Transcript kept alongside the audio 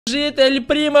это Эль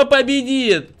Примо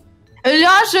победит.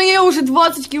 Ляша, я уже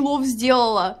 20 киллов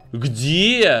сделала.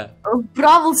 Где?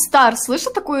 Бравл Старс,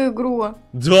 слышал такую игру?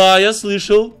 Да, я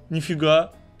слышал.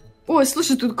 Нифига. Ой,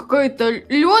 слушай, тут какая-то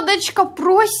лёдочка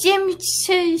про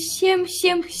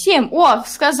 7. О,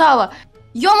 сказала.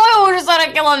 Ё-моё, уже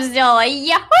 40 киллов сделала.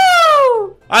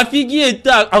 Яху! Офигеть,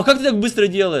 так. А как ты так быстро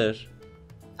делаешь?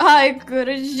 Ай,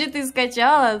 короче, ты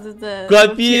скачала.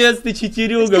 Капец, ты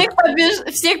читерюга.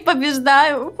 Всех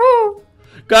побеждаю. Фу.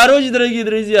 Короче, дорогие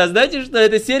друзья, знаете что?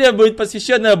 Эта серия будет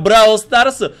посвящена Бравл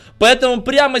Старсу. Поэтому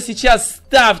прямо сейчас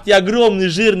ставьте огромный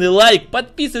жирный лайк,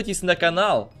 подписывайтесь на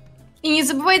канал. И не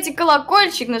забывайте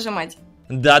колокольчик нажимать.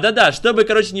 Да-да-да, чтобы,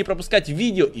 короче, не пропускать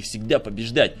видео и всегда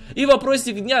побеждать. И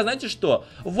вопросик дня, знаете что?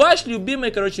 Ваш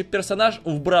любимый, короче, персонаж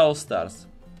в Бравл Старс.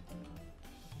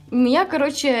 У меня,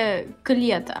 короче,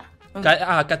 Колетта.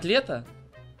 Котлета?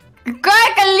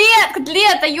 Какая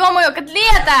котлета, ё-моё,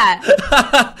 котлета!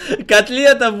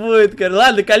 Котлета будет,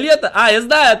 ладно, Колетта. Я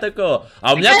знаю такого.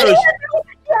 А у меня, короче...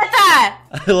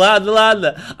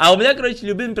 Ладно. А у меня, короче,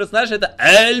 любимый персонаж это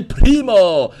Эль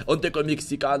Примо. Он такой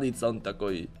мексиканец, он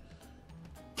такой...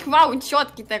 Вау,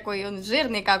 четкий такой, он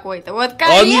жирный какой-то. Вот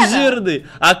Колетта. Он не жирный,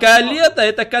 а Колетта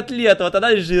это котлета, вот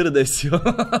она и жирная, все.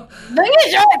 Да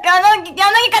ничего, она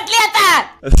не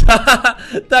котлета!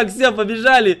 Так, все,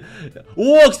 побежали.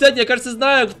 О, кстати, я, кажется,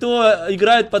 знаю, кто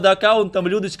играет под аккаунтом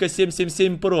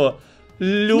Людочка777 Про.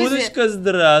 Людочка,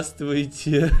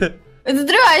 здравствуйте.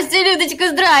 Здрасте, Людочка,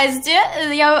 здрасте.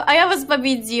 Я вас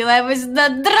победила, я вас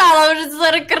надрала уже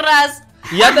 40 раз.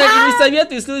 Я так не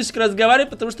советую с Людочкой разговаривать,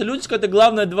 потому что Людочка это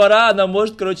главная двора, она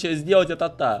может, короче, сделать это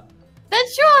та. Да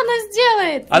что она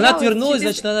сделает? Она отвернулась,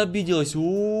 значит, она обиделась.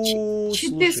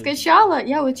 Читы скачала,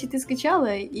 я вот читы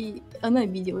скачала, и она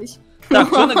обиделась. Так,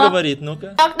 что она говорит,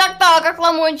 ну-ка? Так,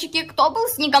 охламончики, кто был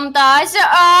с ником Тася?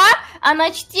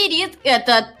 Она читерит,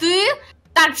 это ты?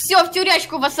 Так, все, в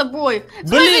тюрячку вас обоих.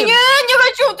 Блин! Не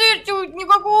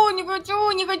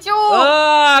хочу, не хочу.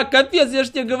 Капец, я же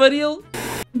тебе говорил.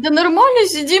 Да нормально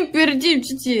сидим, пердим,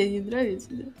 что тебе не нравится,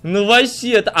 да? Ну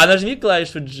вообще-то, нажми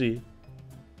клавишу G.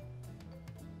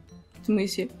 В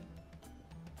смысле?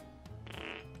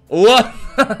 О! Я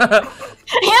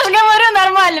же говорю,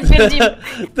 нормально пердим.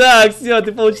 Так, все,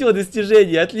 ты получила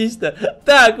достижение, отлично.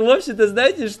 Так, в общем-то,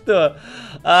 знаете что?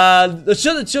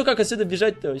 Как отсюда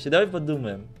бежать-то вообще? Давай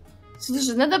подумаем.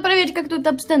 Слушай, надо проверить, как тут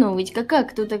обстановочка.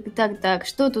 Как тут, так,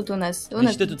 что тут у нас? У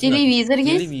нас телевизор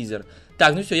есть? Телевизор.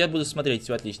 Так, ну все, я буду смотреть,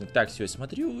 все отлично. Так, все,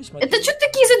 смотрю. Это что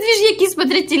такие задвижники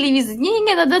смотреть телевизор?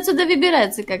 Не, надо отсюда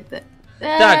выбираться как-то.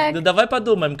 Так, ну давай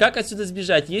подумаем, как отсюда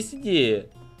сбежать, есть идеи?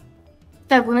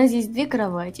 Так, у нас есть 2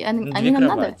 кровати, они нам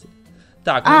надо?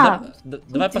 Так,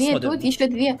 давай посмотрим. Тут еще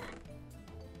 2.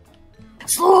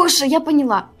 Слушай, я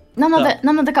поняла. Нам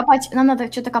надо копать, нам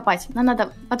надо что-то копать, нам надо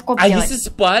подкоп делать.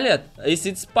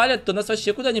 Если спалят, то нас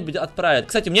вообще куда-нибудь отправят.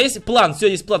 Кстати, у меня есть план, все,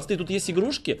 есть план, смотри, тут есть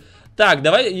игрушки. Так,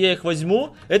 давай я их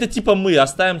возьму. Это типа мы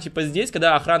оставим типа здесь,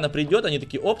 когда охрана придет, они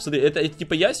такие, оп, смотри, это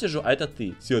типа я сижу, а это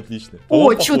ты. Все отлично.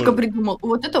 О, четко придумал.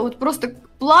 Вот это вот просто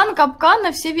план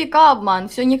капкана, все века обман.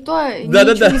 Все, никто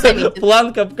ничего не заметит.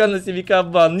 План капкана, все века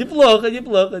обман. Неплохо.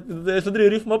 Смотри,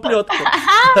 рифмоплетка.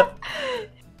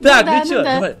 Так, ну что,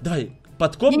 давай.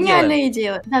 Подкоп гениальная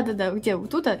идея. Да, где?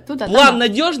 Тут. План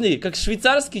надежный, как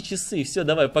швейцарские часы. Все,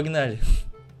 давай, погнали.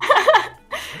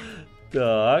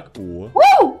 Так,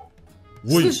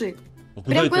 слушай,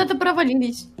 прям куда-то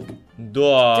провалились.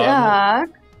 Да.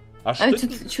 Так.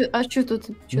 Что тут?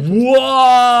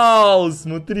 Вау,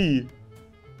 смотри.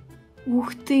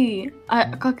 Ух ты.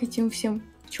 А как этим всем?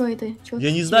 Что это?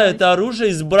 Я не знаю, это оружие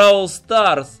из Бравл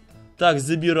Старс. Так,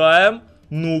 забираем.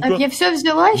 Ну-ка. Так, я все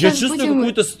взяла, я чувствую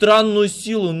какую-то странную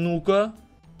силу, ну-ка.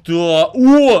 Да,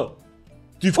 о!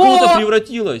 Ты в кого-то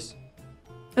превратилась.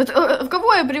 В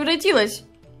кого я превратилась?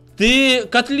 Ты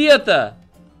котлета.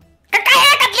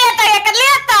 Какая котлета? Я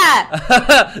котлета!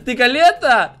 Ты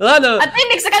Колетта? Ладно. А ты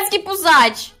мексиканский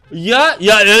пузач. Я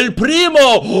Эль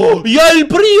Примо! Я Эль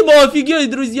Примо! Офигеть,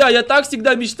 друзья! Я так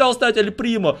всегда мечтал стать Эль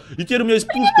Примо. И теперь у меня есть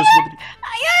пушка, смотри.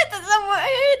 А я это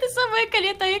самая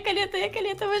Колетта, я Колетта.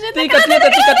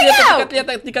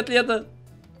 Ты котлета.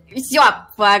 Все,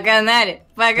 погнали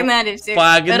всех.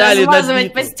 Погнали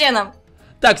размазывать по стенам.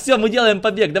 Так, все, мы делаем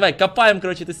побег. Давай, копаем,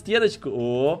 короче, эту стеночку.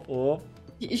 Оп.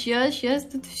 Сейчас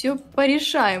тут все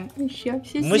порешаем. Мы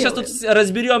сейчас тут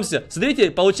разберемся.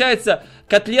 Смотрите, получается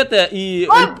котлета и...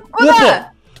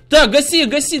 Куда? Так,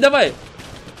 гаси, давай.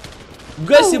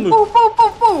 Гасим их.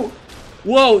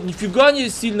 Вау, нифига не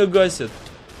сильно гасят.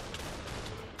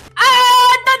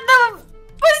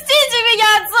 Пустите меня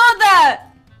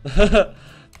отсюда!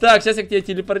 Так, сейчас я к тебе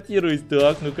телепортируюсь.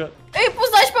 Так, ну-ка. Эй,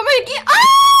 пузач, помоги!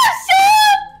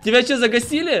 Тебя что,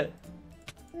 загасили?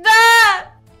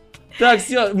 Да! Так,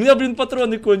 все, у меня, блин,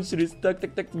 патроны кончились. Так,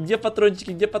 где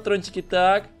патрончики,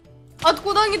 так.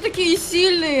 Откуда они такие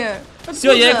сильные?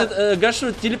 Все, я их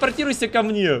гашу, телепортируйся ко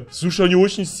мне. Слушай, они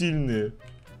очень сильные.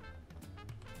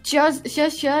 Сейчас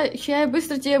я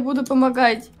быстро тебе буду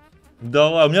помогать.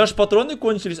 Давай, у меня аж патроны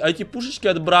кончились, а эти пушечки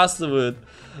отбрасывают.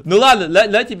 Ну ладно,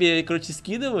 на тебе, короче,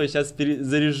 скидываю, сейчас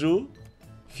заряжу.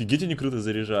 Офигеть, они круто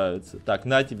заряжаются. Так,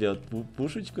 на тебе вот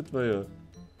пушечку твою.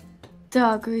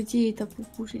 Так, где эта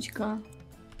пушечка?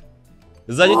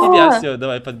 Сзади тебя, все,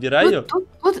 давай, подбирай ее.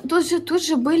 Тут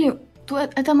же были...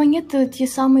 Это монеты те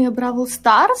самые Бравл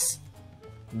Старс?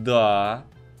 Да.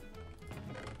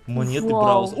 Монеты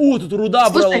Бравл Старс. О, тут руда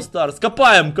Бравл Старс.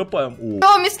 Копаем.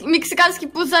 О, мексиканский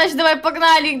пузач, давай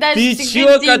погнали их дальше. Ты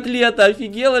чё, котлета,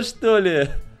 офигела что ли?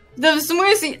 Да в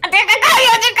смысле? А ты какая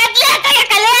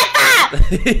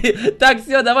котлета? Так,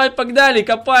 все, давай погнали,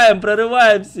 копаем,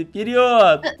 прорываемся,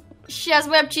 вперед. Сейчас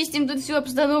мы обчистим тут всю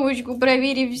обстановочку,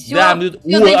 проверим все. Да,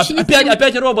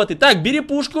 опять роботы. Так, бери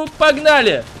пушку,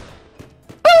 погнали.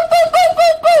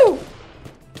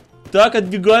 Так,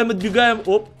 отбегаем.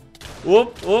 Оп.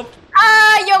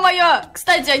 Ё-моё!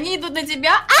 Кстати, они идут на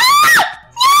тебя.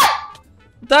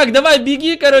 Так, давай,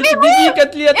 беги, беги,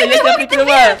 котлета, я тебя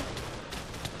прикрываю.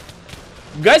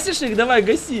 Гасишь их? Давай,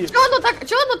 гаси. Чё оно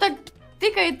так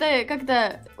тыкает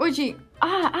как-то очень...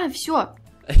 Все.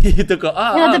 И такой,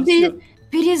 надо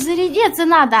перезарядиться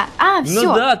надо. Все.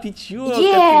 Ну да, ты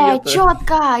чё,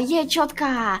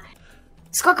 четко.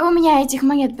 Сколько у меня этих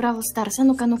монет Бравл Старс?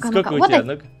 Ну-ка. Сколько у вот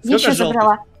тебя? я еще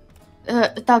забрала.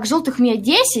 Так, желтых у меня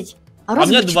 10, а у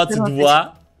меня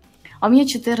 22. А у меня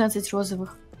 14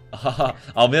 розовых. А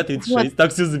у меня 36. Вот.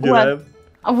 Так, все забираем.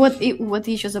 Вот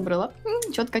еще забрала.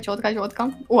 Четко.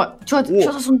 О, что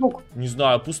за сундук? Не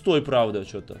знаю, пустой, правда,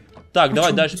 что-то. Так,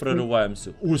 давай дальше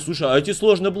прорываемся. Ой, слушай, а эти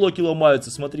сложные блоки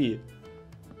ломаются, смотри.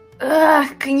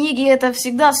 Эх, книги это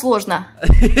всегда сложно.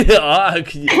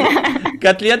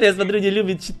 Котлета, я смотрю, не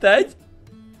любит читать.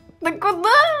 Да куда?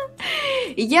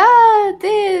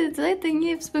 Ты это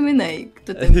не вспоминай.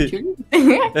 Кто там что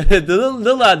любит.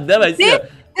 Ну ладно, давай, все.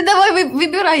 Ты давай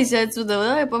выбирайся отсюда,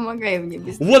 давай помогай мне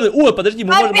быстрее. Вот, ой, подожди,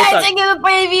 мы можем вот так. Опять они тут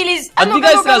появились.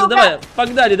 Отбегай сразу, давай,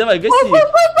 погнали, давай, гаси.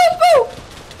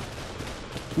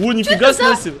 О, нифига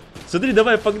сносим. Смотри,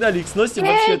 давай, погнали, их сносим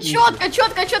вообще.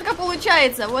 Четко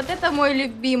получается. Вот это мой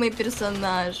любимый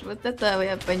персонаж. Вот это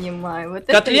я понимаю. Вот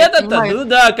котлета-то? Ну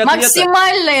да, котлета.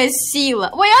 Максимальная сила.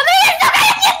 Ой, она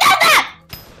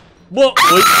есть,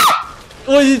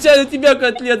 Ой, нечаянно тебя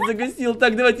котлет загасил.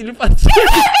 Так, давай телефон.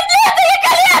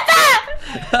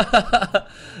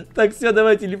 Так, все,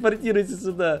 давай, телепортируйся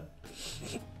сюда.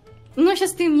 Ну,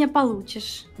 сейчас ты меня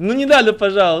получишь. Ну, не надо,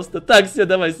 пожалуйста. Так, все,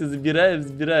 давай, все, забираем.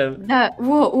 Да,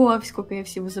 сколько я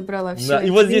всего забрала. Все, да, и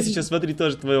вот здесь еще, смотри,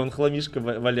 тоже твой он хламишка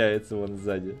валяется вон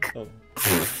сзади.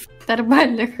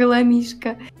 Нормально,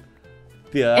 хламишка.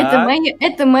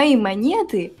 Это мои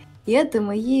монеты. И это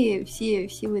мои все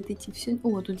вот эти все.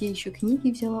 О, тут я еще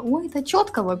книги взяла. Ой, это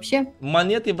четко вообще.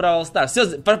 Монеты Бравл Старс.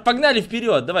 Все, погнали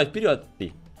вперед, давай, вперед.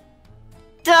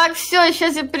 Так, все,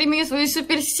 сейчас я приму свою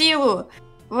суперсилу.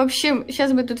 В общем,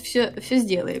 сейчас мы тут все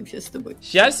сделаем с тобой.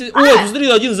 Сейчас все... Ой, смотри,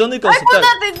 один заныкался. Куда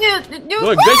ты?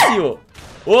 Давай, гаси его.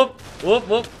 Оп.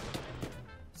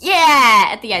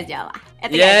 Это я сделала.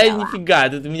 Нифига,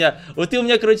 тут у меня... Вот ты у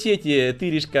меня, короче,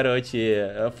 тыришь,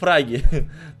 фраги.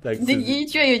 Так, да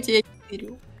ничего, я тебя не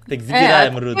тырю. Так,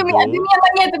 забираем руду. Ты меня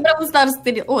монеты Бравл Старс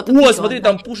тырил. О, смотри,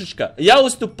 там пушечка. Я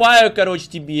уступаю, короче,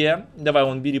 тебе.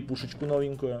 Давай, бери пушечку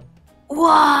новенькую.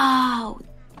 Вау!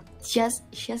 Сейчас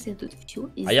я тут все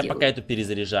сделаю. А я пока эту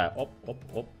перезаряжаю. Оп.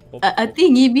 А ты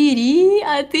не бери,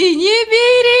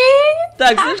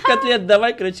 Так, слышь, котлет,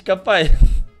 давай, короче, копай.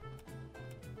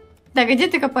 Так, а где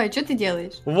ты копаешь? Что ты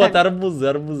делаешь? Вот,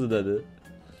 арбузы надо.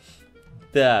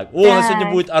 Так, у нас сегодня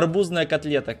будет арбузная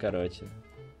котлета, короче.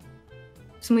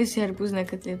 В смысле арбузная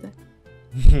котлета?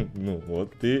 Ну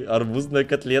вот, ты арбузная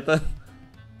котлета.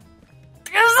 В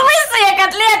смысле я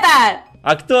котлета?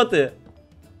 А кто ты?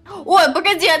 Ой,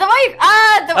 погоди, а давай их...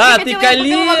 ты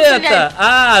Колетта!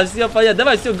 Все понятно,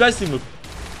 давай, все, гасим их.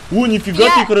 О, нифига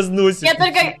ты их разносишь.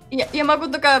 Я могу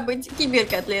только быть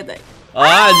киберкотлетой.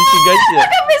 Нифига себе.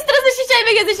 Быстро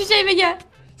защищай меня.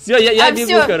 Все, я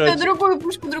бегу, короче. Другую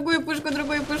пушку.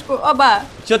 Оба.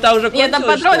 Что-то уже кончилось? Нет, там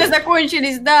патроны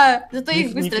закончились, да. Зато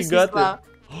их быстро снесла.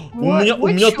 У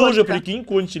меня тоже, прикинь,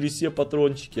 кончились все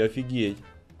патрончики, офигеть.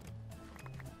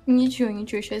 Ничего,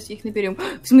 сейчас их наберем.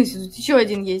 В смысле, тут еще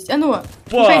один есть. А ну,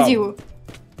 уходи.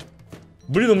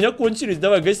 Блин, у меня кончились,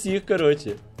 давай, гаси их,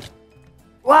 короче.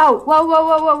 Вау.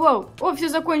 О, все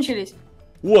закончились.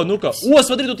 О, ну-ка. О,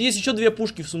 смотри, тут есть еще 2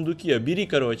 пушки в сундуке. Бери,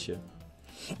 короче.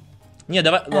 Не,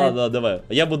 давай, ладно, давай.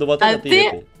 Я буду вот этой, ты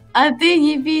этой. А ты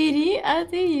не бери, а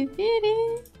ты не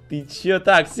бери. Ты чё?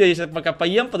 Так, все, я сейчас пока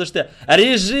поем, потому что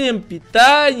режим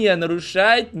питания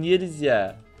нарушать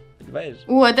нельзя. Понимаешь?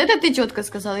 Вот, это ты четко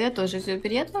сказал, я тоже. Все,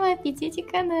 приятного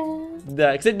аппетитика, да.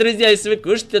 Да, кстати, друзья, если вы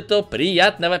кушаете, то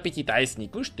приятного аппетита. А если не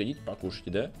кушаете, идите покушайте,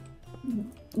 да?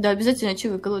 Да, обязательно, что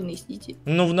вы голодные сидите.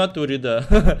 Ну, в натуре, да.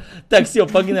 Так, все,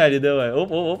 погнали, давай.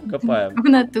 Оп, копаем. В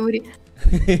натуре.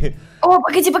 О,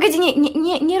 погоди,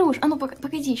 не рушь. А ну,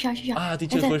 погоди, ща. А, ты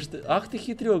что, хочешь? Ах ты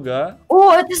хитрёга, а?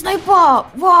 О, это снайпа!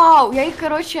 Вау, я их,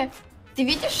 короче... Ты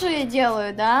видишь, что я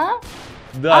делаю, да?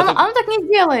 Да. Оно так не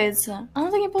делается.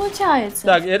 Оно так не получается.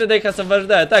 Так, я тогда их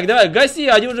освобождаю. Так, давай, гаси,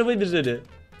 они уже выбежали.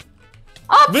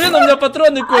 Блин, у меня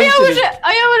патроны кончились.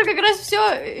 А я уже как раз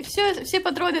все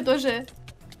патроны тоже...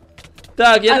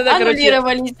 Так, я тогда, короче...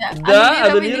 Аннулировались. Да,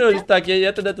 аннулировались. Так,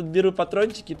 я тогда тут беру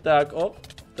патрончики. Так, оп.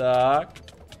 Так.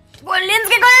 Блин,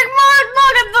 сколько их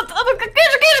много тут. А ну, какая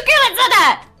же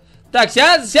отсюда? Так,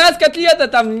 сейчас котлета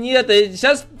там нет.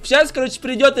 Сейчас, короче,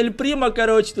 придет Эль Примо,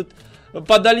 короче, тут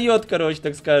подольет, короче,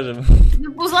 так скажем.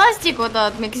 Пузластик вот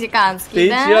этот мексиканский,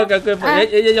 да? Ты чё,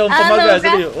 какой... Я вам помогаю,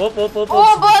 смотри. Оп.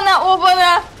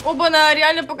 Оба-на,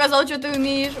 реально показал, что ты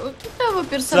умеешь. Вот этого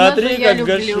персонажа смотри, я как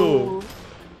гашу.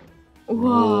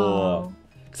 Вау.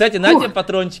 Кстати, на тебе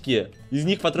патрончики. Из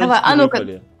них патрончики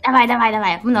выпали. Давай,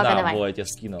 много давай. Вот, я тебе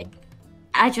скинул.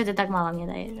 А что ты так мало мне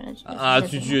даешь? А,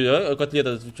 чуть-чуть,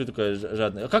 котлета, что такое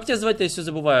жадная? Как тебя звать-то, я все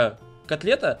забываю?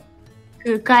 Котлета?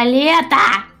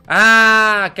 Колетта!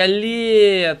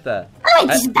 Колетта!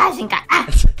 Ой, сюда, Женька!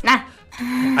 На!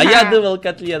 А я думал,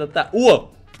 котлета. Так,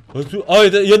 о!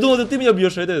 Я думал, это ты меня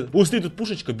бьешь, а это... О, смотри, тут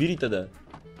пушечка, бери тогда.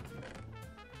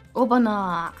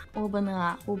 Оба-на,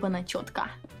 четко.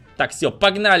 Так, все,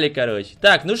 погнали, короче.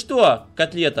 Так, ну что,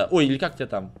 котлета? Ой, или как тебя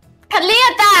там?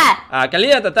 Колетта!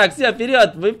 Колетта, так, все,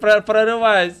 вперед, мы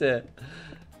прорываемся.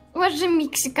 Вот же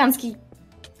мексиканский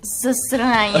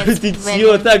засранец. Ты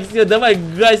чё? Так, все, давай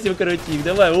гасим, короче, их,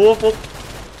 давай, оп. О,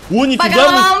 нифига по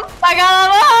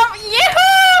головам,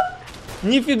 еху!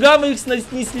 Нифига мы их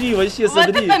снесли, вообще,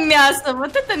 смотри.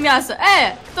 Вот это мясо,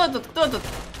 кто тут?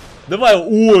 Давай,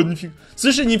 о, нифига.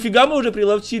 Слушай, нифига мы уже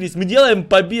приловчились. Мы делаем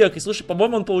побег. И слушай,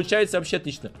 по-моему, он получается вообще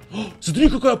отлично. Смотри,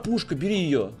 какая пушка, бери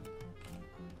ее.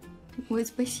 Ой,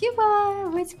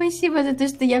 спасибо за то,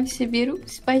 что я все беру.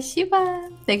 Спасибо.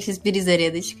 Так, сейчас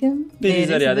перезарядочка.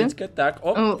 Перезарядочка, так,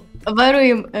 оп.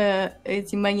 Воруем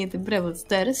эти монеты Бравл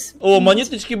Старс. О,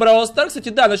 монеточки Бравл Старс, кстати,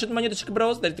 да, насчет монеточек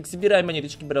Бравл Старс. Так, собираем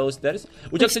монеточки Бравл Старс.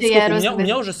 У тебя, кстати, сколько? У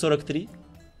меня уже 43.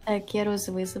 Так, я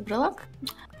розовые забрала.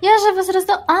 Я же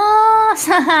возрастал...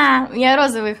 я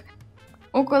розовых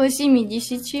около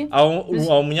 70. А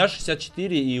у меня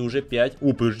 64 и уже 5.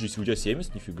 О, подожди, у тебя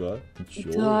 70, нифига. Ты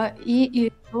чё? Да,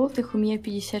 и желтых у меня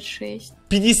 56.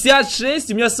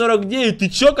 56? У меня 49. Ты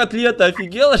чё, котлета,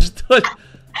 офигела, что ли?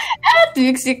 Это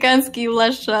мексиканский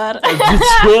лошар. Ты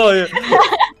чё?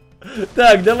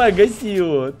 Так, давай, гаси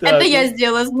его. Это я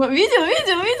сделала.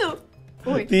 Видел?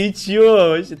 Ой. Ты чё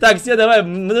вообще? Так, все, давай,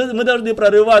 мы должны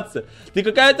прорываться. Ты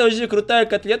какая-то вообще крутая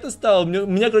котлета стала. У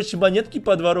меня, короче, монетки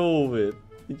подворовывает.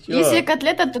 Если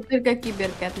котлета, то только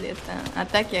киберкотлета. А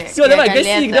так я... Все, давай,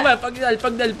 гаси их, давай,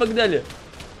 погнали.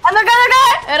 А ну-ка,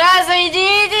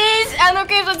 разойдитесь. А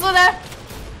ну-ка, иди отсюда.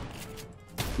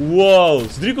 Вау,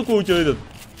 смотри, какой у тебя этот.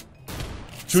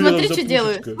 Смотри,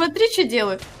 что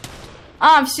делаю.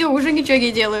 А, все, уже ничего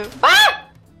не делаю.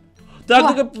 Так,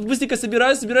 ну-ка, быстренько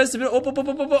собираю. Оп.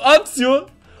 А, все.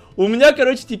 У меня,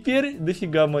 короче, теперь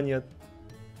дофига монет.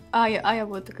 А я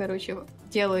вот, короче,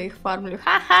 делаю их, фармлю.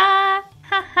 Ха-ха.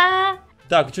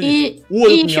 Так, что здесь? О,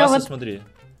 тут мясо, вот... смотри.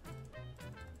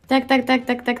 Так, где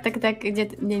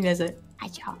мясо?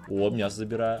 О, мясо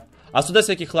забираю. А сюда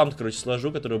всякий хлам, короче,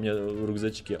 сложу, который у меня в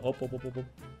рюкзачке. Оп.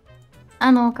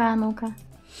 А ну-ка.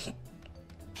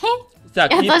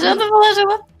 Так, я тоже это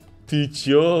положила. Ты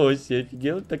чё, вообще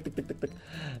офигел? Так.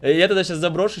 Я тогда сейчас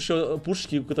заброшу еще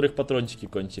пушечки, у которых патрончики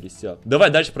кончились. Все. Давай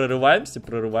дальше прорываемся.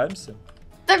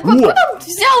 Так вот куда он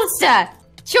взялся?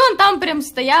 Че он там прям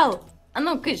стоял? А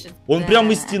ну, кышет. Он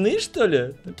прям из стены, что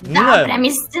ли? Да, прям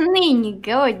из стены,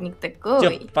 негодник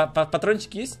такой.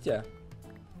 Патрончики есть у тебя?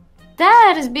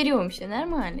 Да, разберемся,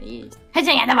 нормально, есть.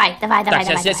 Хотя нет, давай. Так,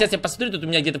 сейчас я посмотрю, тут у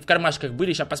меня где-то в кармашках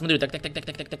были, сейчас посмотрю. Так.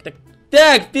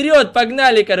 Так, вперед,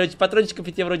 погнали, короче, патрончиков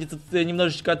я тебе вроде тут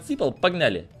немножечко отсыпал,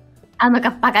 погнали. А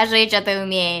ну-ка, покажи, что ты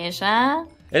умеешь, а?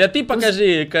 Это ты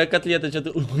покажи, котлета, что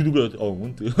ты... А,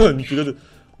 вон ты, нифига ты.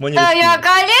 Да я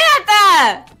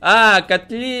Колетта! А,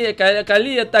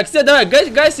 Колетт. Так, все, давай,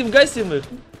 гасим их.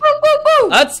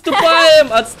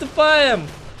 Отступаем.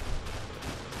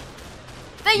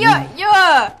 Да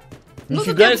я!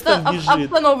 Нифига их там бежит.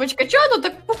 Обстановочка. Чё оно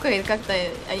так пукает как-то,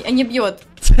 а не бьет?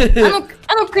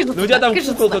 А ну, кыжу. Ну у тебя там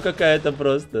пукалка какая-то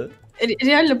просто.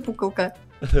 Реально пукалка.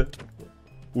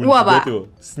 Ульта его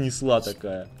снесла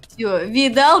такая. Все,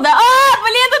 видал, да? А,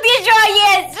 блин, тут еще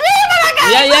есть!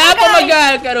 Я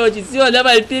помогаю, короче. Все,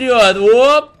 давай вперед.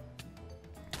 Оп.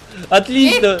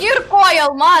 Отлично. Киркой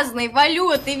алмазной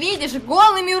валю, ты видишь,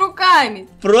 голыми руками.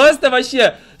 Просто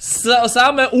вообще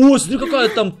самое... О, смотри, какая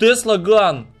там Тесла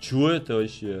Ган. Чё это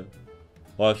вообще?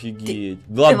 Офигеть.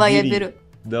 Давай я беру.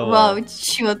 Давай. Вау,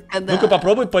 четко, да. Ну-ка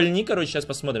попробуй пальни, короче, сейчас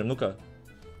посмотрим. Ну-ка.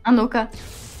 А ну-ка.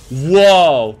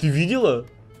 Вау, ты видела?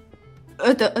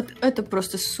 Это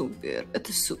просто супер.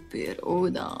 Это супер. О,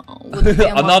 да.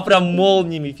 Она прям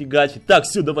молниями фигачит. Так,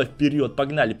 все, давай вперед.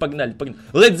 Погнали.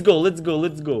 Let's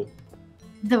go.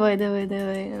 Давай.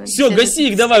 Все, гаси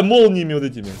их, давай, молниями вот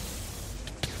этими.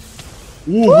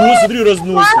 Ого, смотри,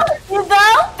 разносит.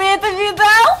 Видал? Ты это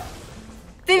видал?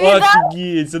 Ты видал?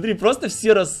 Офигеть, смотри, просто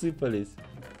все рассыпались.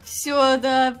 Все,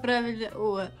 да, правильно.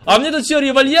 О. А мне тут что,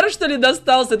 револьвер, что ли,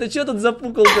 достался? Это что тут за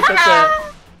пуколка такая?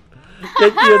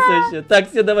 Капец вообще. Так,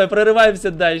 все, давай,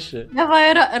 прорываемся дальше.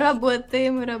 Давай,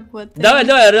 работаем.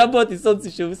 Давай, работай, солнце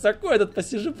еще высоко. Я тут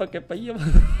посижу, пока поем.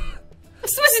 В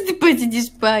смысле ты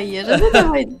посидишь, поешь? А ну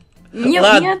давай, не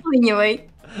отлынивай.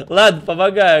 Ладно,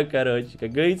 помогаю, короче. Как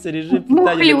говорится, режим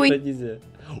питания нельзя.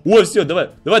 О, все, давай,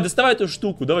 доставай эту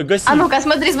штуку, давай, гаси. А ну-ка,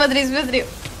 смотри. Офигеть,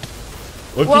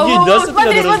 да,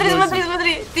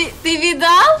 Смотри. Ты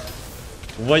видал?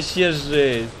 Вообще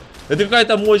жесть. Это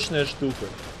какая-то мощная штука.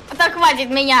 Так, хватит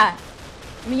меня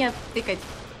тыкать.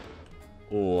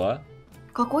 О.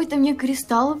 Какой-то мне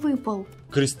кристалл выпал.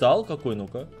 Кристалл какой,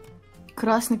 ну-ка?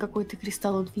 Красный какой-то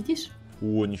кристалл, вот видишь?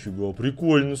 О, нифига,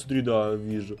 прикольно, смотри, да,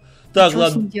 вижу. Так, что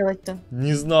ладно. с ним делать-то?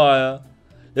 Не знаю.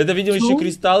 Это, видимо, еще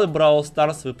кристаллы Бравл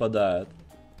Старс выпадают.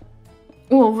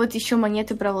 О, вот еще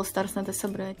монеты Бравл Старс надо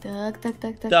собрать.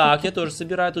 Так, я тоже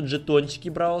собираю тут жетончики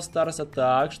Бравл Старса,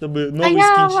 так, чтобы новые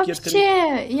скинчики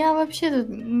открыть. Я вообще тут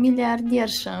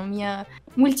миллиардерша, у меня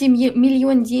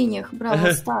мультимиллион денег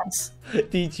Бравл Старс.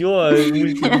 Ты чё,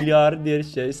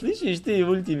 мультимиллиардерша? Слышишь, ты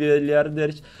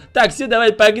мультимиллиардерша? Так, все,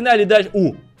 давай, погнали дальше.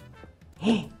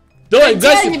 Давай,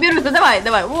 гасим. Я не беру, давай.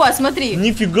 О, смотри.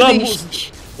 Нифига,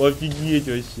 офигеть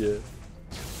вообще.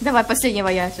 Давай, последнего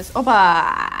я сейчас.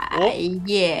 Опа!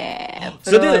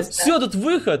 Смотри, все, тут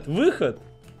выход.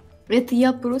 Это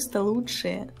я просто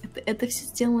лучшая. Это все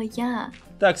сделала я.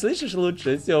 Так, слышишь,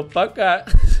 лучше? Все, пока.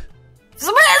 В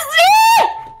смысле?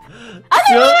 А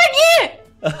ты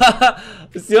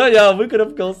помоги! Все, я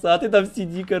выкарабкался, а ты там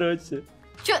сиди, короче.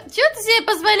 Че ты себе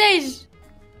позволяешь?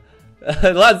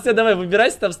 Ладно, все, давай,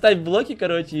 выбирайся, там ставь блоки,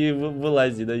 короче, и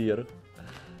вылази наверх.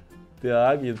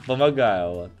 Так,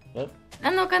 помогаю, вот. А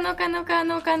ну-ка,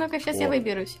 сейчас я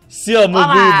выберусь. Все, мы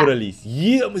выбрались.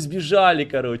 Мы сбежали,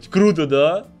 короче. Круто,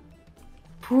 да?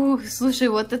 Фух, слушай,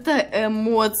 вот это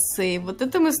эмоции. Вот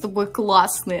это мы с тобой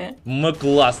классные. Мы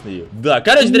классные. Да,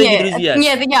 короче, дорогие друзья.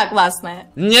 Нет, это я классная.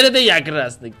 Нет, это я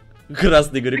красный.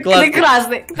 Красный, говорю, классный. Ты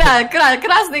красный, да,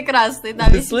 красный, да.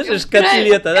 Ты слышишь,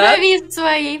 котлета, да? Крови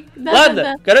своей.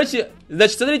 Ладно, короче,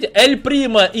 значит, смотрите, Эль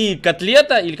Примо и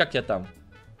котлета, или как я там?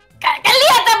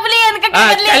 Колетта, блин, как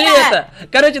Колетта!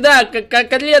 Короче, да,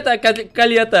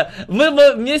 Колетта. Мы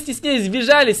вместе с ней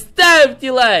сбежали.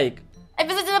 Ставьте лайк.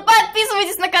 Обязательно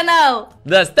подписывайтесь на канал.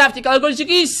 Да, ставьте колокольчик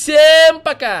и всем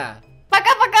пока.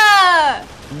 Пока-пока.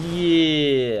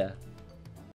 Yeah.